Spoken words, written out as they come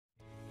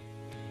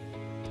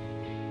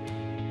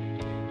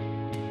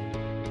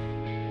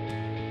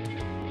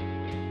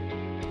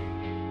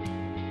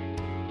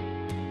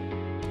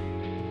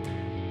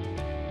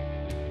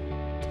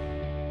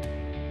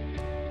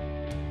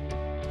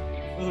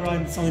whether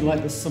I'm something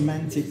like the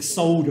semantic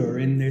solder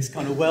in this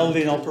kind of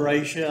welding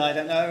operation, I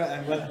don't know,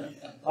 and whether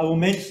I will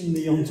mention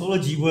the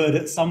ontology word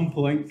at some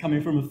point,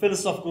 coming from a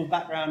philosophical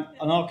background,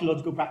 an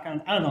archaeological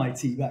background, and an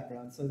IT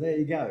background. So there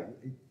you go.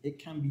 It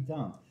can be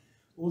done.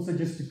 Also,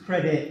 just to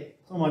credit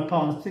some of my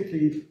partners,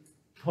 particularly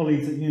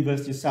colleagues at the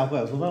University of South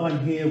Wales, although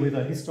I'm here with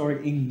a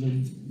Historic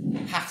England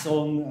hat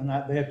on and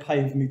that they're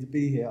paying for me to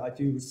be here, I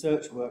do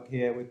research work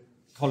here with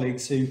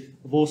colleagues who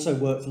have also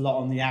worked a lot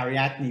on the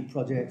Ariadne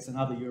projects and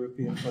other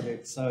European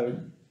projects, so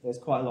there's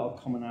quite a lot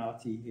of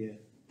commonality here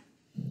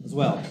as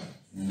well.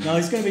 Now,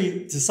 it's going to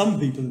be, to some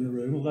people in the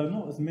room, although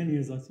not as many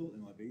as I thought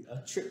there might be,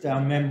 a trip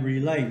down memory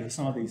lane with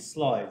some of these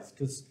slides,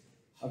 because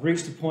I've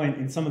reached a point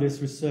in some of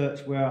this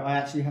research where I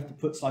actually have to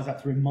put slides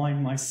up to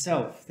remind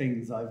myself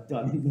things I've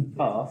done in the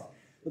past.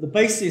 But the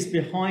basis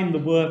behind the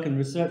work and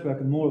research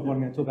work, and more of what I'm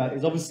going to talk about,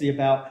 is obviously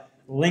about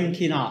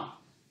linking up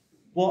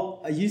what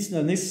I used to know,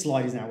 and this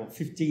slide is now, what,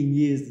 15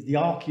 years, the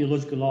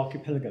archaeological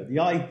archipelago. The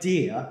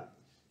idea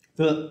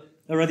that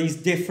there are these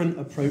different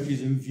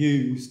approaches and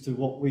views to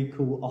what we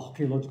call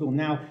archaeological.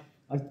 Now,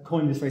 I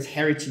coined this phrase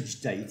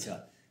heritage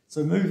data.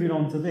 So moving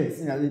on to this,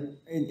 you know,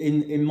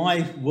 in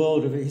my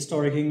world of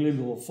historic England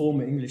or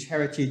former English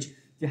heritage,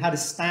 you had a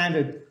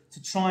standard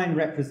to try and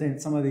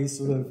represent some of these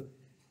sort of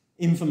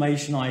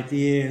information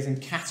ideas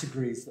and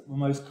categories that were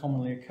most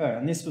commonly occur.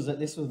 And this was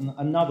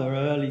another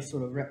early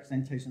sort of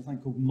representation of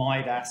something called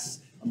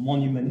MIDAS, a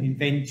monument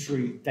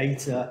inventory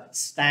data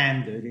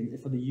standard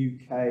for the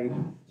UK.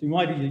 So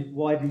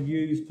widely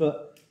used,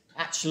 but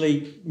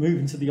actually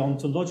moving to the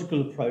ontological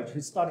approach,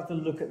 we started to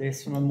look at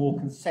this from a more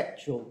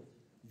conceptual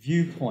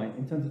viewpoint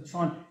in terms of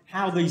trying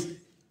how these,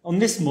 on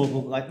this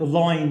model, like the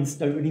lines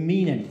don't really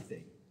mean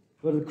anything.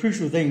 But the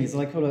crucial thing is,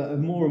 like,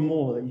 more and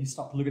more that you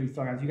start to look at these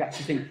diagrams, you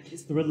actually think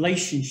it's the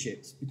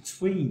relationships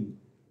between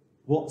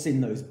what's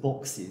in those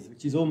boxes,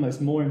 which is almost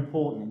more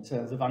important in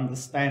terms of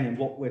understanding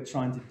what we're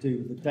trying to do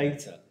with the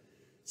data.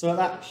 So at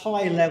that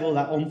high level,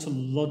 that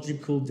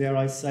ontological, dare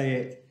I say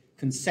it,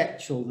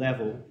 conceptual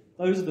level,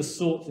 those are the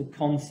sorts of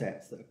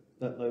concepts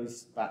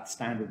that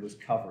standard was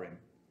covering.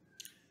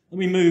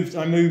 And I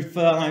moved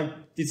further, and I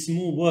did some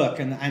more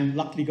work, and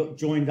luckily got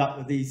joined up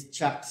with these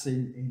chaps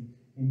in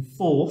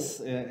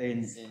Forth,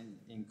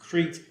 in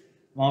Crete,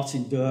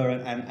 Martin Durr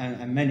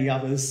and many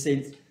others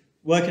since,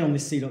 working on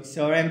this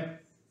C.CRM.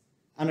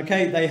 And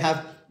okay, they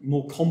have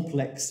more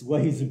complex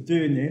ways of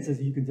doing this, as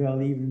you can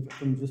tell even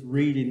from just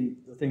reading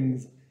the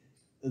things,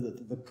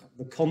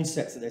 the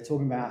concepts that they're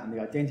talking about and the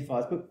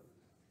identifiers. But,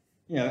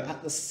 you know,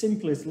 at the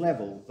simplest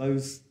level,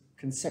 those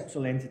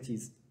conceptual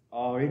entities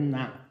are in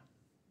that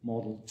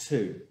model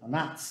too. And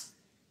that's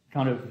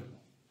kind of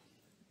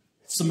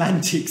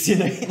semantics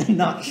in a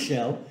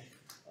nutshell,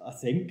 I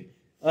think.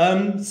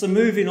 So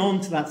moving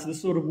on to that, so the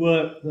sort of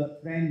work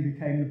that then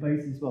became the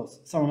basis, well,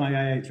 some of my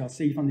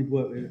AHRC funded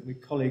work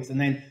with colleagues, and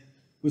then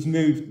was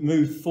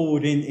moved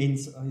forward in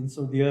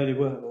sort of the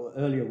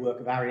earlier work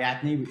of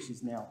Ariadne, which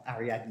is now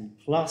Ariadne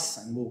Plus,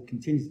 and will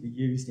continue to be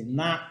used in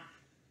that.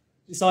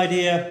 This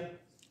idea,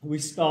 we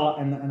start,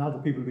 and other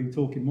people have been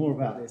talking more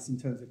about this in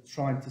terms of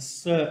trying to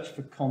search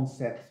for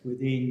concepts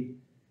within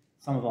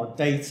some of our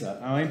data.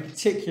 Now, in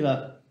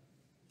particular,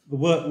 the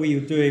work we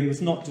were doing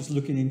was not just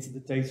looking into the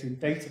data in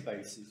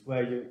databases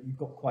where you've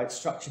got quite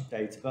structured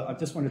data, but I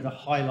just wanted to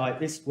highlight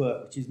this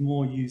work, which is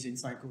more using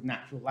something called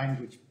natural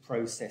language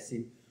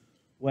processing,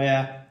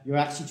 where you're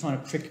actually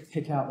trying to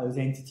pick out those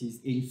entities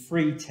in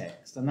free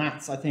text. And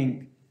that's, I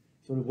think,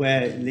 sort of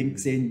where it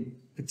links in,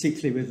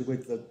 particularly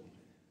with the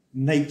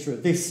nature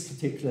of this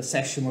particular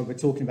session where we're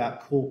talking about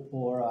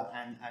corpora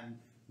and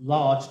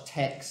large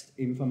text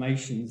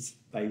information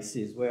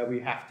spaces, where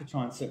we have to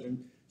try and search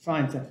and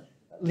trying to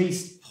at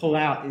least pull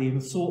out the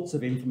sorts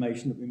of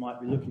information that we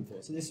might be looking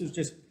for. So this was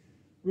just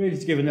really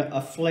to give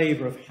a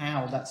flavour of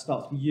how that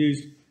starts to be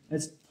used.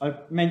 As I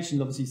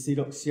mentioned, obviously,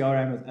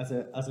 C.CRM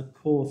as a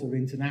core sort of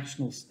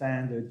international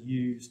standard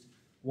used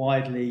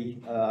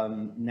widely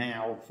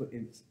now,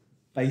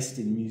 based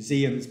in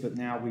museums, but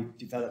now we've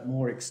developed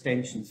more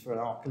extensions for an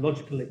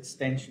archaeological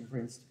extension, for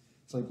instance,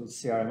 something called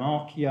CRM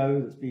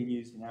Archeo that's being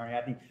used in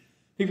Ariadne.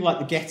 People like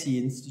the Getty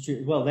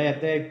Institute, well,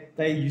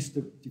 they used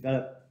to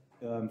develop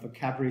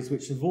vocabularies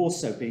which have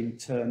also been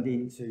turned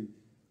into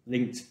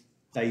linked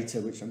data,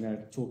 which I'm going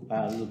to talk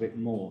about a little bit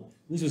more.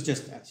 This was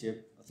just actually,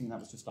 I think that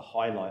was just a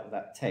highlight of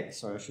that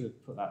text, so I should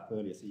have put that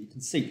earlier so you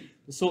can see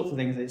the sorts of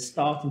things that it's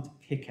starting to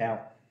pick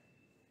out.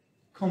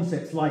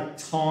 Concepts like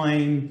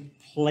time,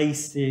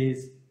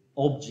 places,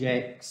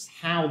 objects,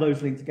 how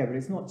those link together.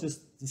 It's not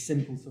just the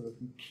simple sort of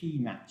key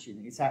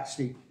matching, it's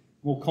actually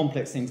more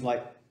complex things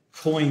like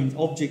coins,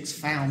 objects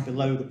found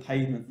below the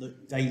pavement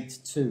that date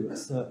to a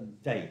certain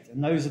date.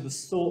 And those are the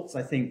sorts,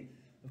 I think,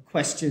 of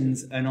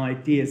questions and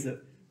ideas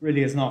that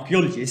really, as an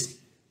archaeologist,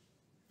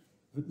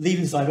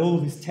 leaving aside all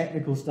this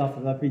technical stuff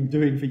that I've been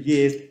doing for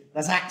years,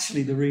 that's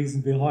actually the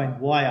reason behind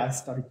why I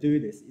started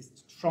doing this, is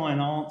to try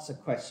and answer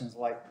questions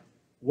like,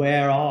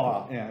 where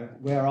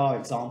are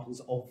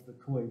examples of the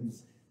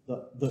coins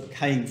that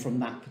came from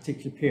that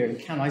particular period? And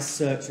can I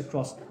search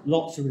across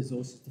lots of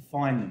resources to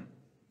find them?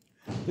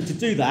 But to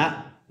do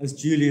that, as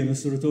Julian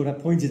has sort of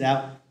pointed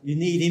out, you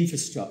need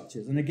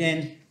infrastructures. And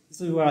again,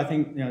 this is where I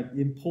think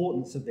the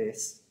importance of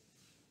this,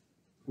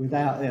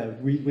 without,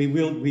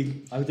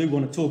 I do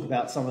want to talk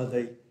about some of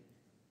the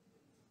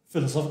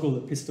philosophical,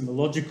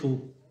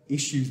 epistemological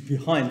issues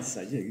behind,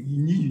 so you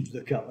knew you'd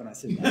look up when I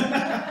said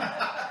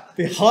that,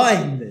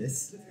 behind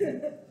this.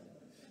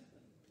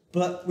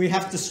 But we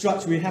have to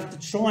structure, we have to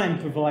try and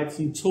provide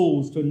some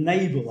tools to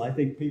enable, I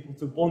think, people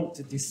to want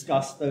to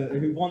discuss,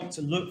 who want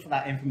to look for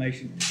that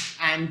information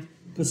and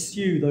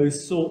pursue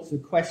those sorts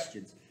of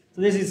questions.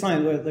 So this is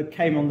something that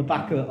came on the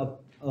back of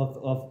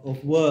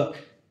work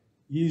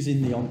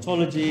using the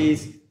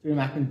ontologies, doing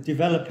back and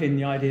developing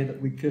the idea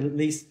that we could at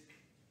least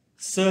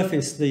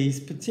surface these,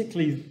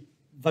 particularly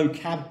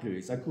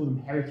vocabularies, I call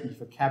them heritage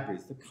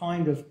vocabularies, the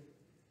kind of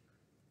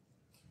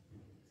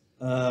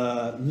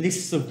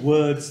lists of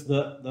words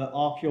that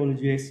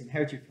archaeologists and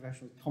heritage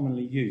professionals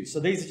commonly use. So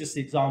these are just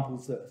the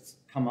examples that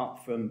come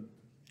up from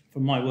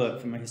my work,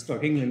 from a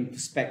Historic England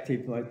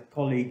perspective. My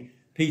colleague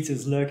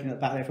Peter's lurking at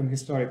the back there from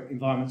Historic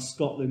Environment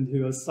Scotland,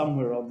 who are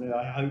somewhere on there,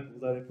 I hope,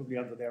 although they're probably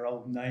under their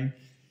old name,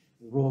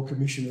 the Royal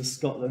Commission of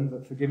Scotland,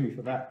 but forgive me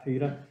for that,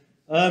 Peter.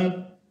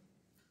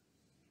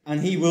 And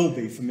he will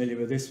be familiar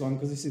with this one,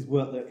 because this is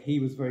work that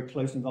he was very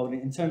closely involved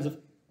in terms of,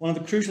 one of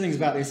the crucial things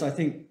about this, I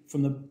think,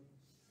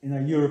 in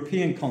a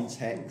European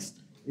context,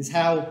 is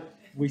how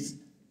we...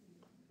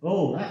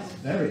 Oh, that's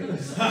very...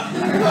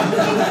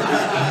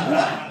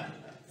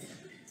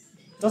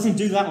 Doesn't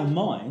do that on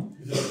mine.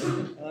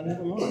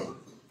 Never mind.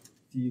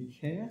 Do you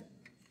care?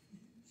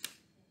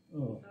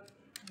 Oh,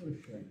 what a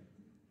shame.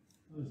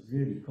 I was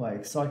really quite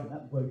excited.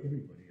 That woke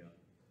everybody up.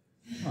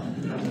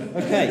 Oh.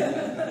 Okay.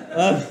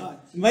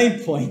 The main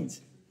point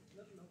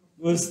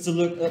was to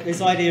look at this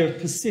idea of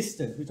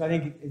persistence, which I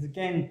think is,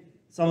 again,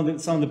 some of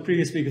the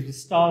previous speakers were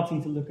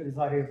starting to look at this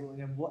idea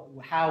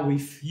of how we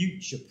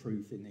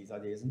future-proof in these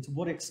ideas, and to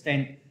what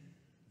extent,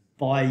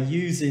 by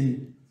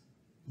using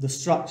the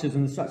structures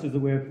and the structures that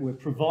we're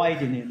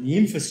providing in the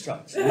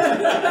infrastructure.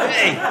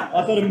 Hey,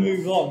 I've got to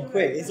move on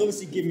quick. It's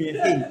obviously giving me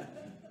a hint.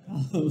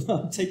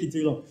 I'm taking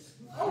too long.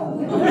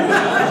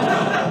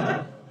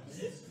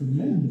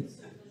 Tremendous.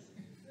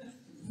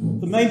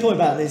 The main point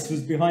about this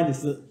was behind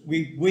this, that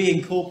we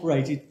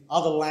incorporated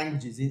other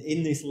languages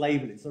in this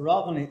labeling. So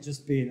rather than it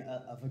just being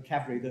a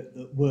vocabulary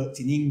that worked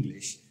in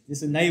English,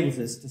 this enables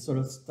us to sort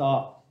of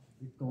start.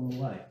 It's gone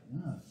away.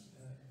 No.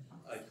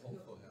 I call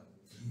for help.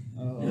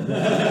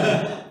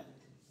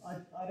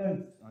 I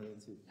don't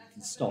think you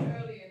can stop.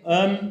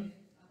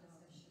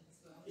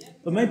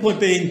 The main point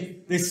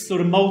being this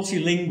sort of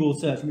multilingual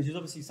search, which is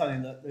obviously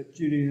something that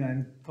Julian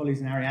and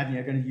colleagues in Ariadne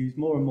are going to use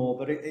more and more,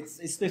 but it's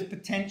this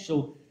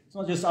potential. It's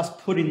not just us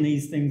putting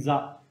these things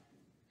up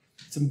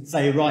to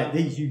say, right,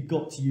 you've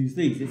got to use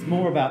these. It's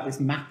more about this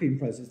mapping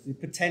process, the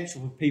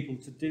potential for people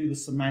to do the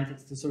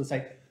semantics, to sort of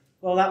say,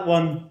 well, that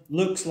one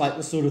looks like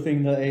the sort of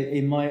thing that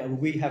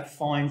we have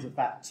finds of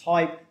that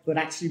type, but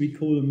actually we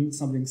call them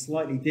something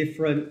slightly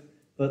different,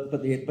 but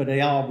we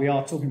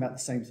are talking about the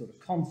same sort of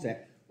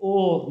concept.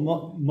 Or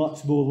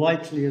much more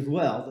likely as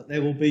well, that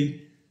there will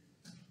be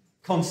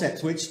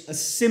concepts which are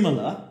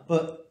similar,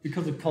 but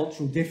because of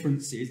cultural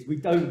differences, we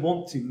don't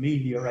want to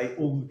meliorate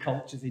all the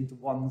cultures into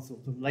one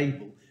sort of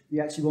label. We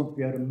actually want to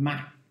be able to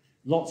map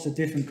lots of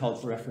different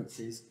cultural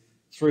references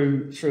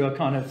through a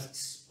kind of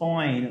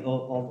spine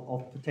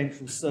of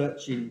potential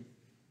searching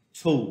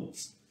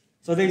tools.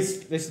 So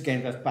this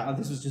again goes back.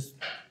 This was just,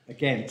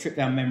 again, trip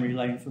down memory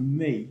lane for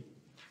me.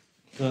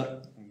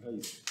 But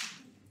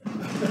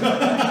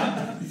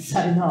is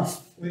that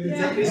enough?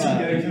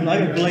 I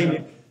don't blame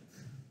you.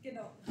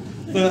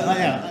 But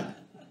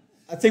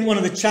I think one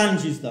of the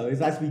challenges, though,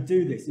 is as we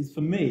do this, is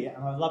for me,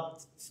 and I'd love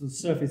to sort of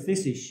surface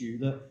this issue,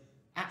 that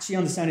actually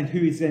understanding who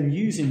is then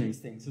using these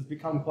things has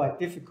become quite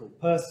difficult.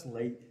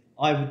 Personally,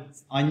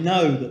 I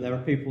know that there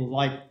are people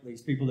like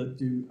these people that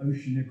do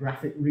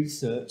oceanographic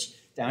research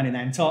down in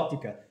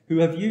Antarctica who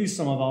have used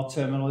some of our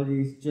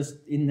terminologies just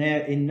in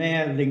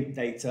their linked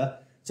data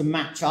to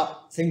match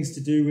up things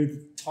to do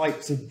with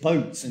types of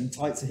boats and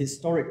types of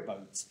historic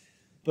boats.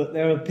 But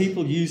there are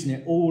people using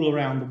it all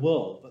around the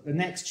world. But the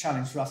next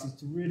challenge for us is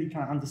to really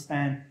kind of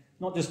understand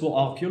not just what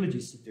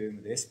archaeologists are doing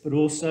with this, but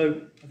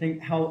also, I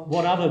think,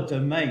 what other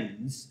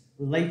domains,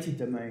 related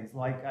domains,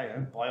 like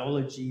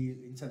biology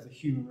in terms of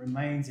human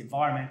remains,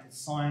 environmental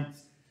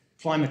science,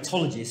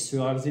 climatologists,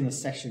 who I was in a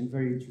session,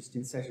 very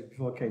interesting session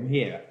before I came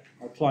here,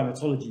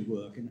 climatology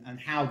work, and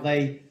how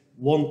they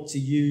want to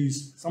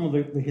use some of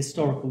the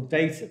historical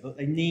data, but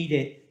they need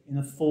it in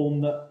a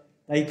form that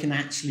they can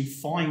actually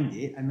find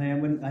it, and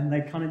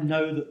they kind of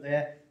know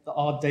that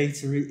our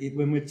data,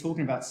 when we're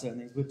talking about certain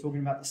things, we're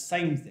talking about the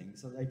same thing,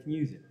 so they can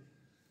use it.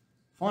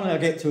 Finally, I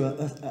get to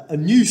a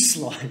new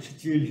slide.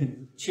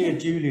 Cheer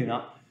Julian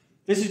up.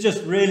 This is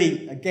just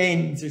really,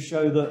 again, to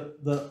show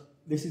that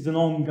this is an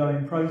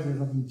ongoing process.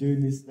 I've been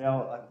doing this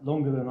now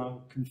longer than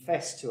I'll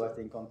confess to, I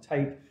think, on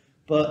tape.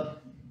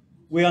 But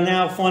we are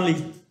now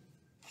finally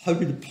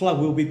hoping to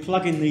we'll be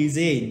plugging these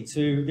in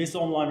to this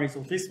online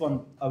resource. This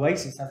one,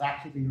 Oasis, has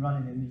actually been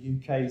running in the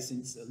UK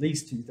since at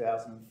least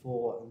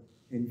 2004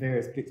 in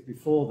various bits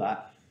before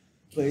that.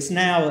 But it's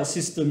now a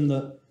system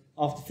that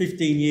after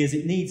 15 years,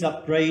 it needs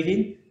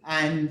upgrading.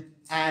 And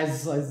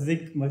as I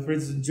think my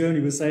friends in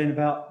Germany were saying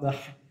about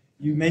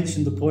you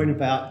mentioned the point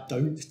about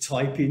don't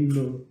type in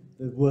the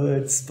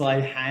words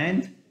by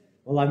hand.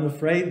 Well, I'm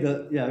afraid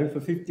that, you know, for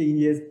 15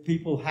 years,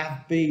 people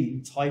have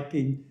been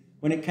typing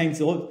when it came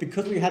to,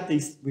 because we had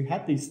these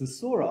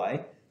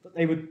thesauri, but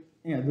they would,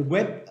 you know, the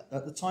web,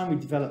 at the time we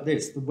developed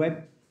this, the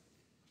web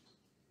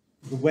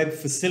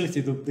facility,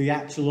 the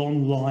actual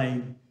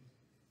online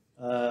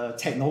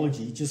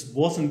technology just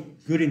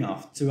wasn't good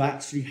enough to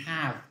actually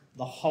have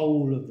the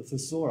whole of the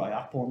thesauri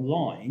up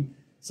online.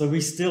 So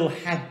we still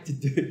had to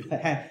do it by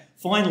hand.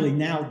 Finally,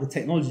 now the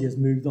technology has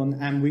moved on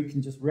and we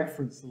can just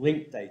reference the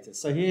link data.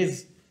 So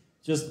here's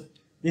just,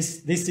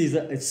 this is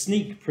a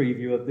sneak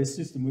preview of this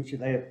system, which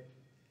they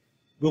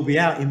will be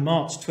out in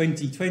March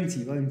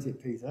 2020, won't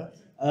it, Peter?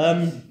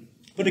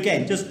 But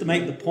again, just to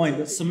make the point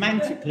that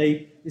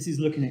semantically, this is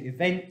looking at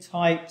event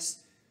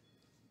types.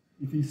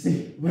 If you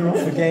see, we're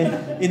off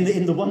again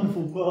in the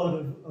wonderful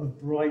world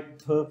of bright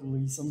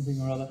purpley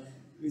something or other.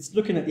 It's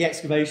looking at the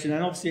excavation,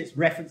 and obviously it's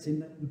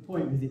referencing, the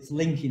point is it's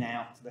linking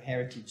out to the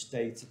heritage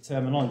data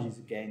terminologies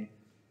again,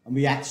 and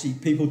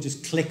people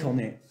just click on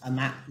it, and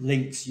that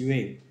links you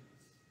in.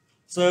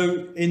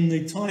 So in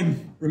the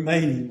time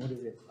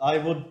remaining, I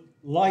would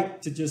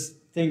like to just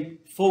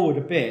think forward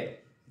a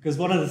bit, because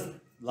one of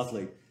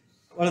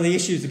the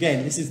issues,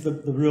 again, this is the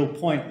real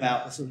point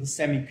about the sort of the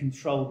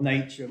semi-controlled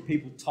nature of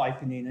people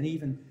typing in, and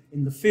even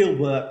in the field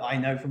work, I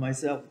know for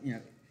myself, you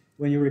know,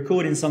 when you're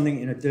recording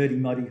something in a dirty,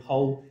 muddy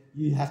hole,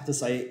 you have to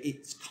say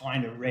it's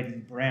kind of reddy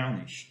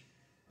brownish.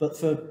 But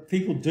for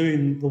people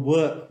doing the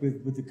work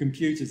with the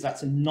computers,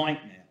 that's a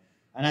nightmare.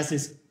 And as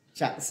this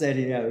chap said,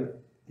 you know,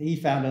 he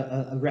found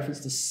a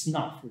reference to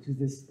snuff, which is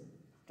this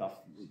stuff.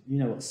 You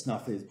know what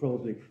snuff is,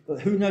 probably.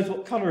 But who knows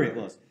what colour it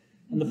was?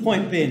 And the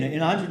point being that in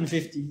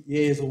 150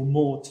 years or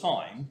more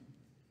time,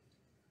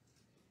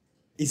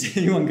 is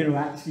anyone going to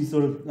actually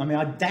sort of, I mean,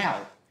 I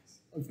doubt,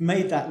 I've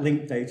made that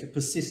link data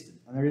persistent.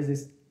 And there is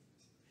this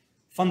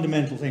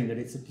fundamental thing that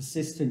it's a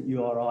persistent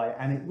URI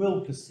and it will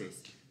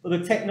persist. But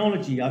the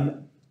technology,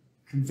 I'm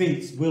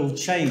convinced, will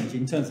change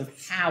in terms of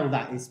how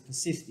that is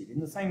persisted. In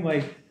the same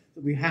way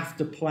that we have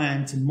to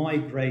plan to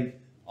migrate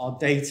our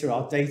data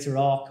archives,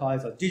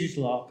 our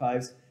digital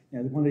archives. You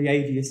know, one of the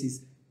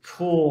ADS's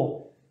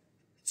core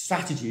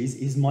strategies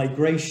is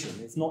migration.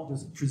 It's not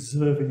just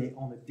preserving it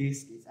on a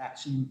disk, it's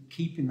actually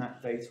keeping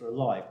that data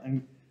alive.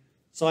 And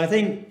so I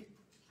think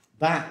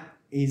that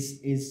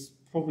is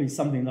probably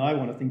something that I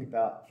want to think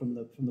about from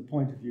the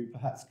point of view,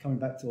 perhaps coming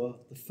back to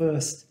the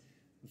first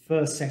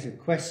set of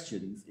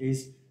questions,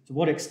 is to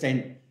what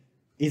extent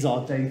is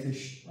our data...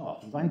 Oh,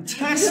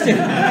 fantastic!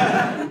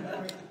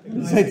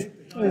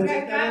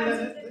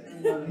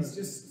 It's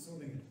just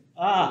something.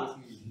 Oh,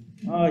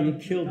 you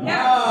killed me.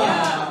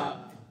 Yeah.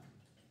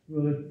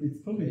 Well, it's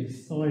probably the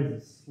size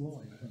of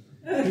slide.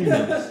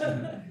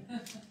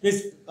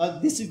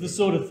 This is the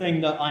sort of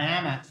thing that I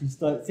am actually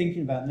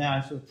thinking about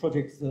now, sort of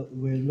projects that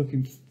we're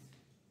looking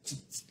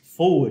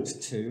forward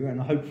to, and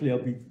hopefully I'll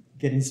be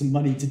getting some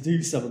money to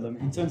do some of them,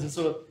 in terms of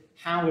sort of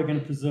how we're going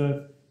to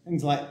preserve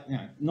things like, you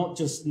know, not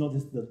just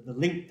the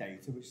link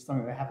data, which is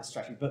something we have a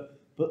strategy, but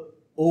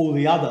all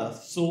the other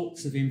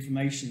sorts of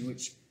information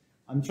which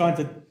I'm trying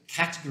to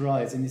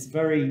categorize in this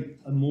very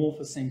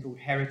amorphous thing called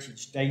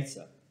heritage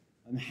data,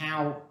 and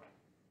how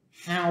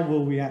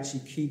will we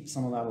actually keep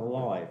some of that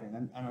alive?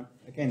 And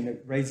again,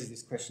 it raises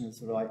this question of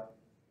sort of like,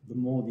 the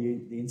more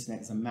the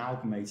internet is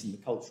amalgamating the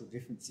cultural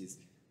differences,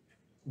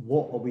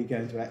 what are we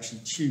going to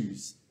actually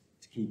choose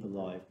to keep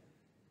alive?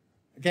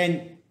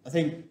 Again, I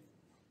think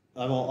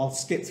I'll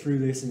skip through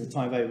this in the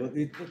time available.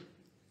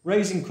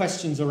 Raising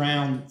questions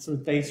around sort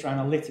of data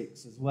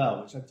analytics as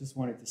well, which I just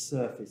wanted to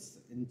surface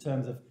in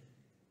terms of,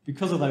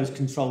 because of those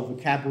controlled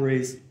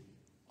vocabularies,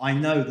 I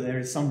know that there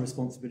is some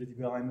responsibility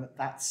behind that.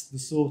 That's the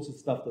sort of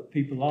stuff that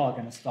people are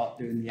going to start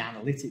doing the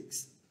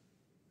analytics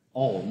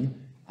on,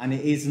 and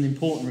it is an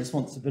important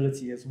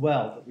responsibility as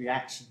well that we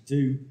actually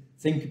do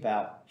think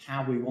about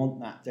how we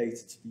want that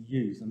data to be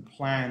used and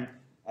plan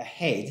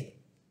ahead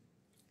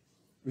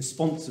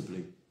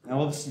responsibly.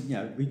 Now, obviously, you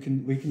know, we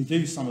can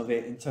do some of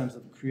it in terms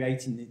of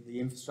creating the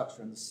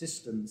infrastructure and the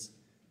systems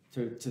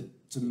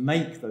to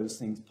make those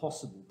things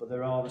possible, but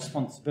there are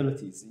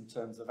responsibilities in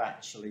terms of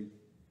actually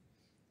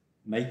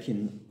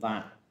making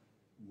that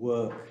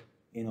work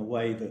in a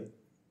way that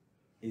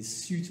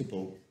is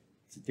suitable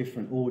to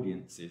different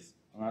audiences,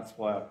 and that's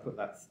why I put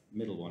that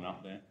middle one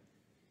up there.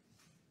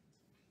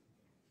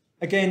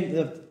 Again,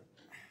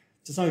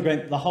 to some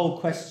degree, the whole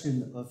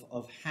question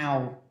of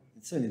how,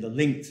 certainly the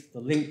linked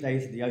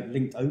data, the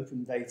linked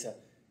open data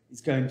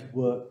is going to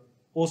work,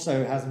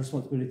 also has a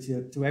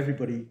responsibility to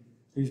everybody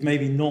who's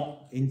maybe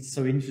not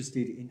so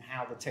interested in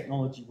how the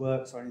technology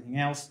works or anything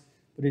else,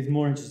 but is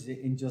more interested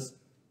in just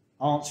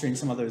answering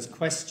some of those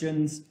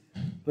questions.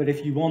 But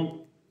if you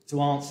want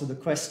to answer the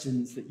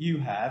questions that you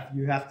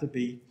have to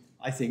be,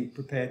 I think,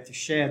 prepared to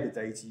share the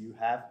data you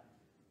have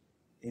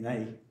in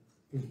a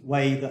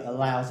way that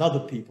allows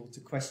other people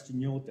to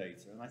question your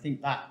data. And I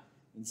think that,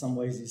 in some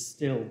ways, is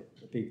still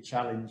a big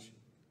challenge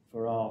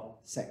for our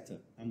sector.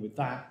 And with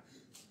that,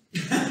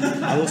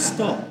 I will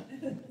stop.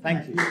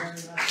 Thank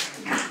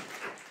you.